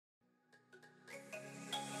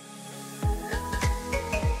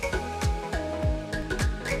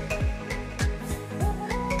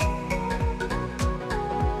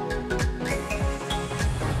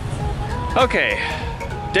Okay,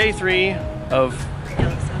 day 3 of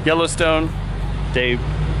Yellowstone.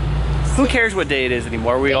 Who cares what day it is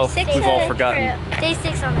anymore? We've all forgotten. Day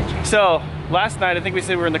 6 on the trip. So last night, I think we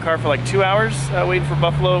said we were in the car for like 2 hours waiting for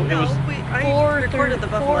buffalo. No, I recorded the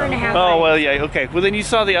buffalo. 4.5 Oh well, yeah, okay. Well then you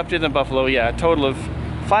saw the update on buffalo. Yeah, a total of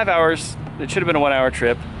 5 hours. It should have been a 1 hour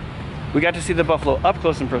trip. We got to see the buffalo up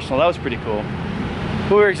close and personal. That was pretty cool.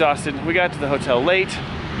 But we were exhausted. We got to the hotel late.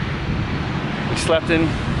 We slept in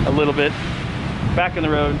a little bit. Back on the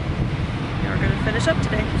road. Yeah, we're gonna finish up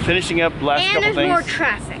today. Finishing up last couple things. And there's more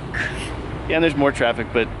traffic. Yeah, and there's more traffic,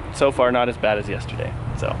 but so far not as bad as yesterday.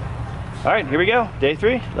 So, all right, here we go. Day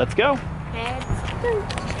 3. Let's go. Let's go.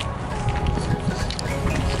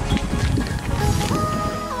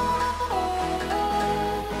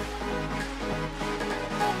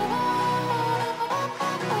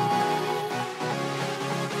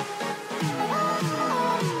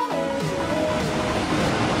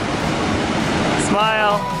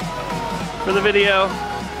 Smile for the video.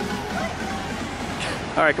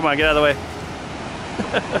 All right, come on, get out of the way.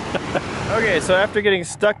 Okay, so after getting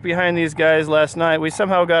stuck behind these guys last night, we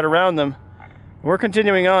somehow got around them. We're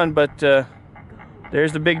continuing on, but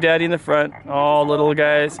there's the big daddy in the front, all little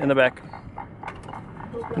guys in the back.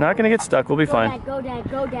 Not gonna get stuck, we'll be fine. Go dad,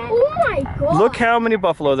 go dad. Oh my god. Look how many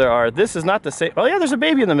buffalo there are. This is not the same. Oh yeah, there's a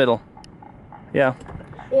baby in the middle. Yeah.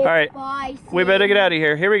 All right, Bison. we better get out of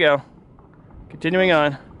here. Here we go. Continuing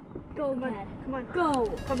on. Go dad. Come on. Go.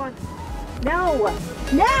 Come on. No.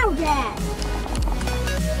 Now dad.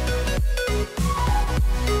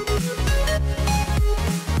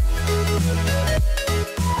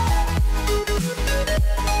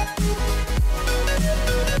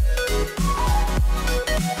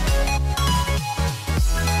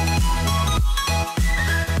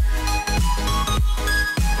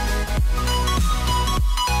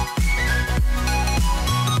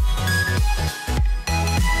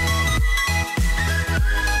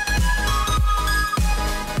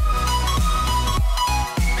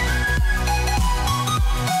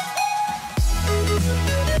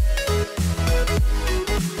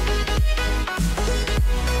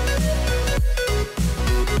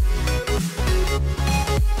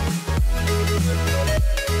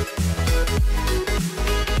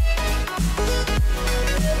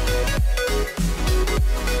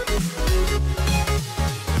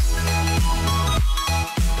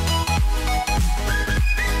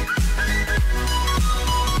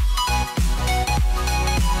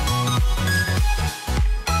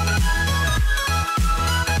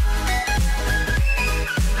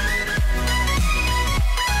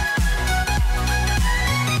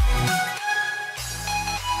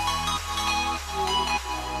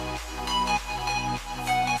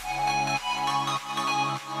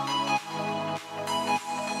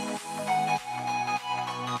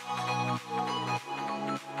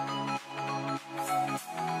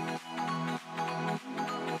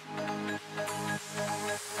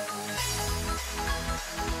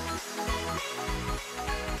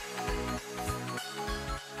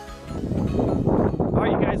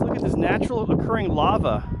 Look at this natural occurring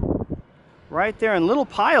lava right there in little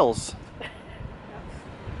piles.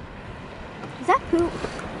 Is that poop?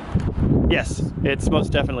 Yes, it's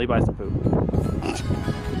most definitely bison poop.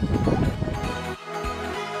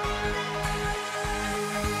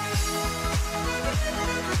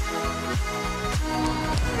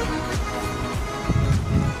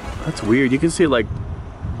 That's weird. You can see it like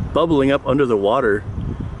bubbling up under the water,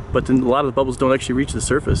 but then a lot of the bubbles don't actually reach the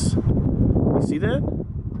surface. You see that?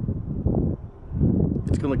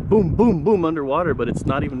 It's going like boom, boom, boom underwater, but it's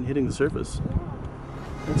not even hitting the surface.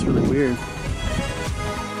 That's really weird.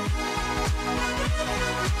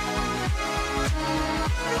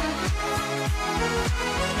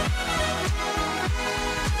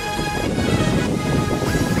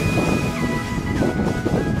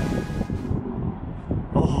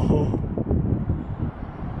 Oh.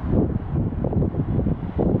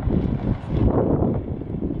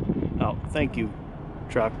 Oh, thank you,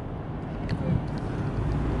 truck.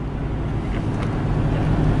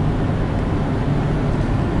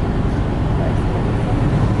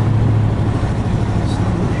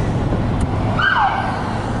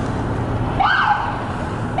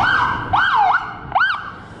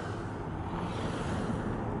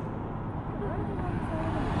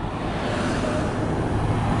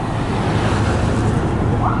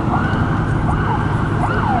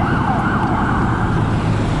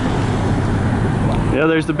 Yeah,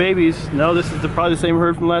 there's the babies. No, this is probably the same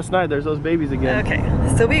herd from last night. There's those babies again.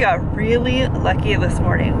 Okay, so we got really lucky this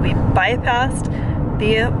morning. We bypassed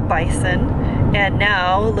the bison, and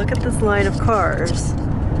now look at this line of cars.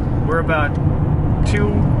 We're about 2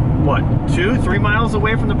 what, 2-3 miles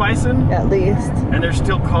away from the Bison? At least. And there's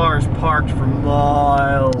still cars parked for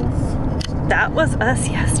miles. That was us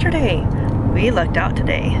yesterday. We lucked out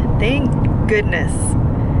today. Thank goodness.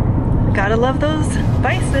 Gotta love those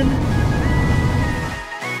bison.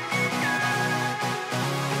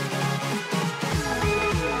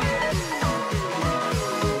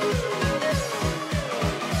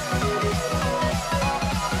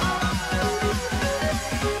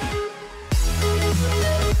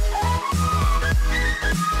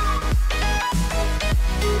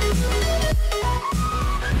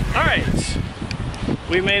 Alright,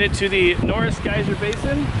 we made it to the Norris Geyser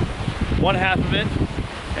Basin, one half of it,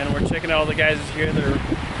 and we're checking out all the geysers here. They're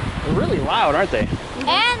really loud, aren't they?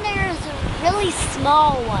 And there's really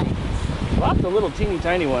small ones. Lots of little teeny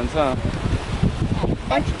tiny ones, huh?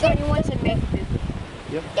 Bunch of tiny ones that make food.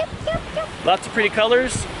 Yep. Yep. Lots of pretty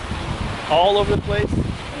colors all over the place,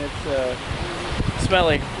 and it's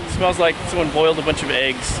smelly. It smells like someone boiled a bunch of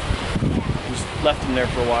eggs and just left them there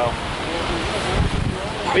for a while.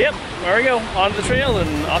 But yep, there we go, on the trail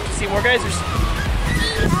and off to see more geysers.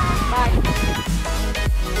 Bye.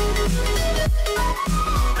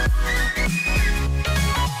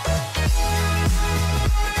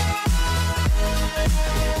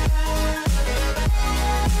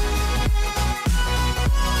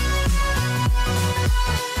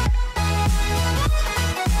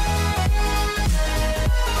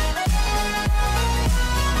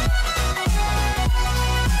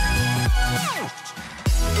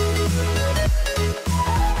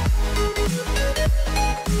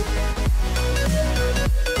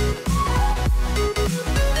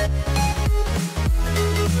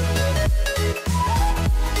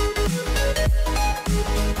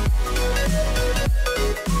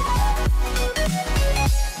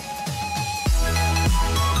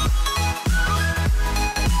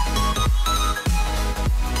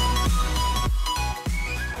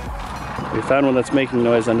 We found one that's making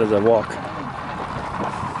noise under the walk.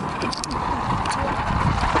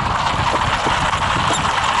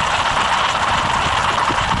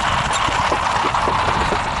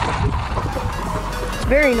 It's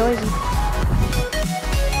very noisy.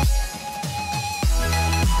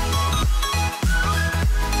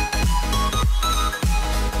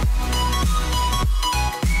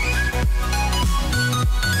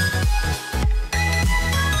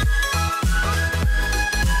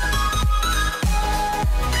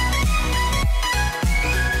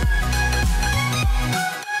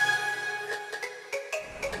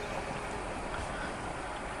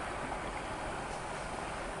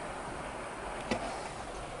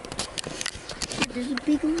 There's a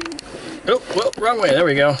big one. Oh, well, wrong way. There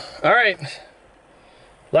we go. All right.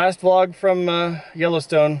 Last vlog from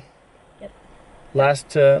Yellowstone. Yep.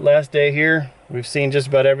 Last day here. We've seen just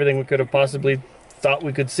about everything we could have possibly thought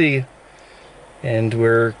we could see, and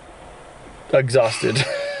we're exhausted.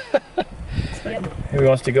 Yep. He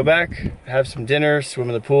wants to go back, have some dinner, swim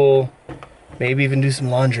in the pool, maybe even do some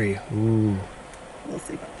laundry. Ooh. We'll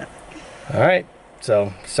see about that. All right.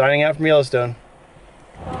 So, signing out from Yellowstone.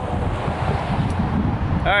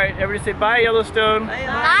 All right, everybody say bye, Yellowstone. Bye,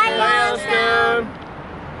 Bye, Yellowstone.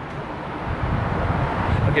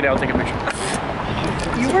 Okay, now I'll take a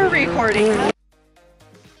picture. You were recording.